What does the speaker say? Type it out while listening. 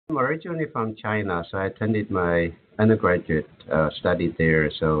I'm originally from China, so I attended my undergraduate study there.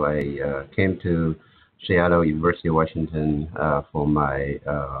 So I came to Seattle, University of Washington, for my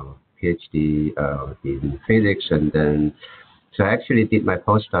PhD in physics, and then so I actually did my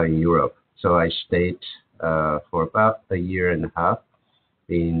postdoc in Europe. So I stayed for about a year and a half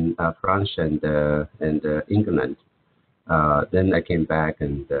in France and England. Then I came back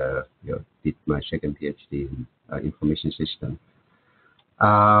and did my second PhD in information system.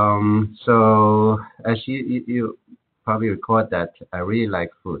 So as you probably recall that I really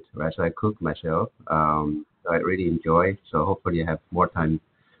like food, right? So I cook myself. I really enjoy. So hopefully I have more time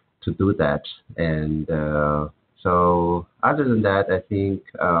to do that. And so other than that, I think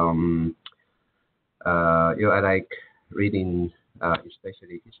I like reading,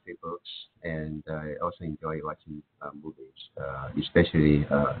 especially history books, and I also enjoy watching movies, especially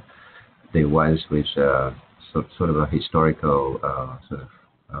the ones with sort of a historical sort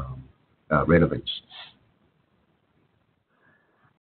of relevance.